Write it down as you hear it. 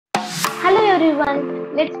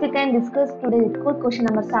everyone, let's begin discuss today's code question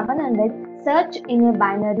number 700, search in a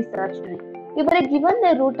binary search tree. We were given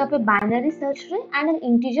the root of a binary search tree and an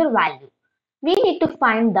integer value. We need to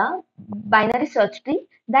find the binary search tree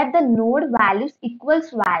that the node values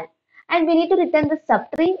equals val, and we need to return the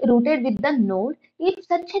subtree rooted with the node. If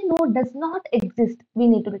such a node does not exist, we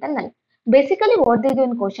need to return null. Basically, what they do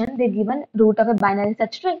in question, they given root of a binary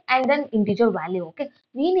search tree and then integer value. Okay,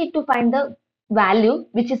 we need to find the value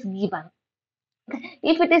which is given.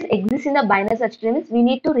 If it is exists in the binary search tree, means we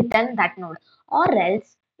need to return that node, or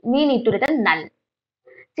else we need to return null.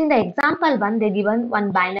 So in the example one, they given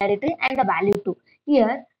one binary tree and the value 2.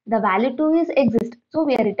 Here the value 2 is exist, so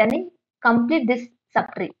we are returning complete this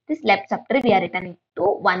subtree. This left subtree we are returning to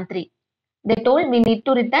 1 3. They told we need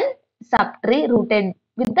to return subtree rooted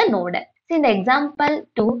with the node. So in the example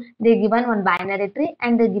 2, they given one binary tree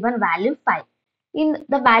and they given value 5. In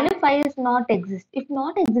the value 5 is not exist. If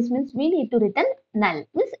not exist means we need to return null,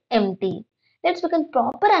 means empty. Let's become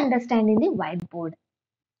proper understanding the whiteboard.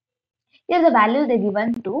 Here the value they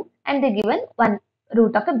given 2 and they given one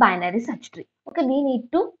root of a binary search tree. Okay, we need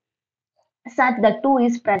to search the 2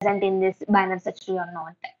 is present in this binary search tree or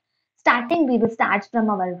not. Starting, we will start from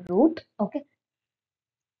our root. Okay,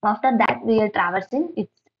 after that we are traversing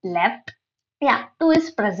its left. Yeah, 2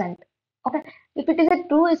 is present. Okay, if it is a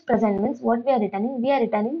 2 is present means what we are returning? We are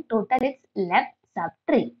returning total its left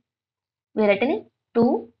subtree. We are returning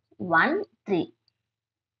 2 1 3.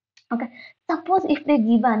 Okay, suppose if they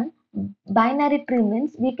given binary tree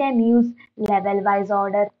means we can use level wise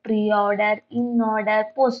order, pre-order, in order,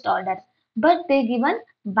 post order. But they given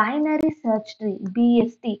binary search tree,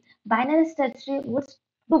 BST. Binary search tree was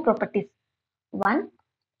two properties. One,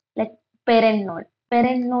 like parent node.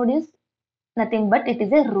 Parent node is nothing but it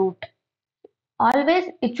is a root. Always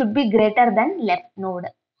it should be greater than left node.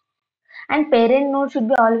 And parent node should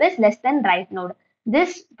be always less than right node.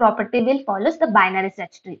 This property will follows the binary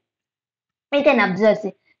search tree. We can observe,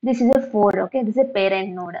 see, this is a 4, okay, this is a parent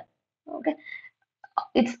node, okay,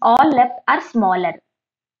 its all left are smaller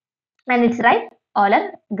and its right all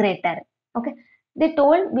are greater. Okay, they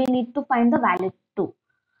told we need to find the value 2.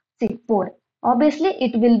 See, 4, obviously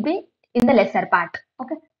it will be in the lesser part.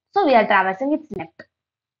 Okay, so we are traversing its left.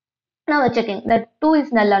 Now we're checking that 2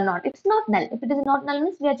 is null or not. It's not null. If it is not null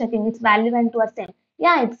means we are checking its value and 2 are same.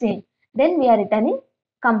 Yeah, it's same. Then we are returning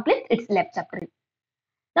complete its left subtree.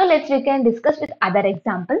 Now we can discuss with other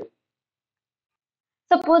example.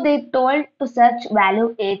 Suppose they told to search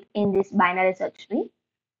value 8 in this binary search tree.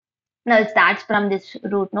 Now it starts from this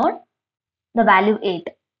root node, the value 8.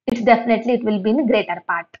 It's definitely it will be in the greater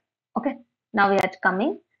part. Okay. Now we are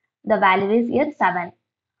coming. The value is here 7.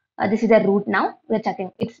 This is a root now. We are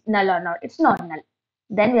checking it's null or not. It's not null.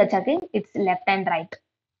 Then we are checking its left and right.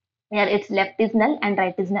 Here its left is null and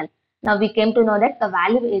right is null. Now we came to know that the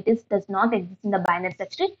value 8 does not exist in the binary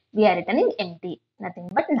search tree. We are returning empty, nothing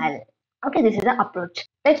but null. Okay, this is the approach.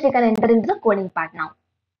 We can enter into the coding part now.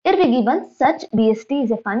 Here we given such BST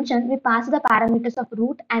is a function. We pass the parameters of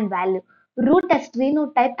root and value. Root as tree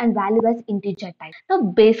node type and value as integer type. Now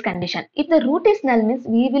base condition. If the root is null means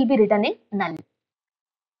we will be returning null.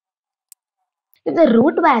 If the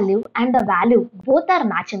root value and the value both are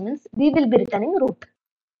matching means we will be returning root.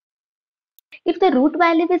 If the root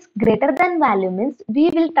value is greater than value means we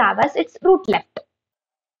will traverse its root left.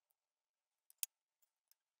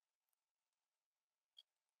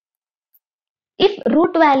 If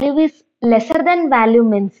root value is lesser than value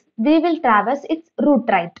means we will traverse its root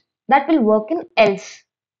right. That will work in else.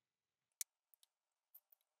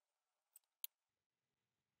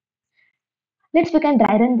 We can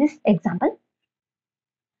dry run this example.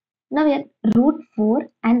 Now we have root 4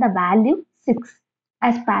 and the value 6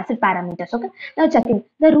 as passive parameters. Okay. Now checking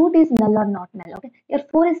the root is null or not null. Okay. Here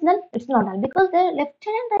 4 is null, it's not null because the left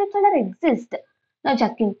side and right side exist. Now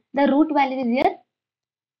checking the root value is here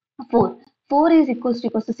 4. 4 is equals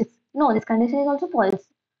to 6. No, this condition is also false.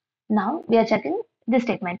 Now we are checking this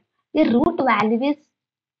statement. The root value is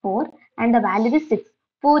 4 and the value is 6.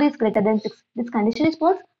 4 is greater than 6. This condition is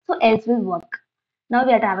false, so else will work. Now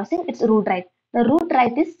we are traversing its root right. The root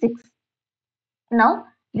right is 6. Now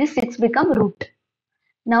this 6 become root.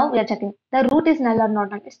 Now we are checking the root is null or not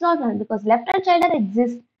null. It's not null because left hand side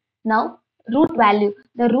exists. Now root value.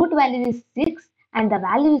 The root value is 6 and the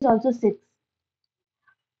value is also 6.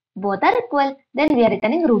 Both are equal. Then we are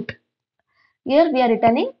returning root. Here we are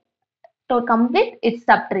returning to complete its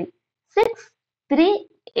subtree 6 3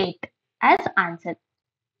 8 as answer.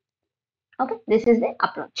 Okay, this is the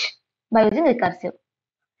approach by using recursive.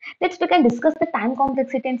 We can discuss the time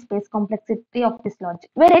complexity and space complexity of this logic,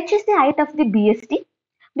 where h is the height of the BST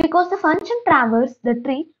because the function traverses the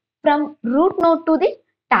tree from root node to the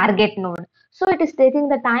target node. So it is taking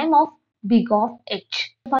the time of big of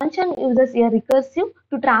h. The function uses a recursive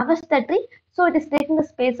to traverse the tree, so it is taking the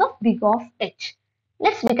space of big of h.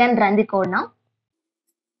 We can run the code now.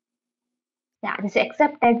 Yeah, this is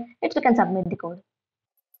accepted. We can submit the code.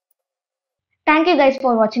 Thank you guys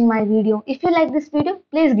for watching my video. If you like this video,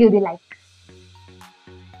 please give the like.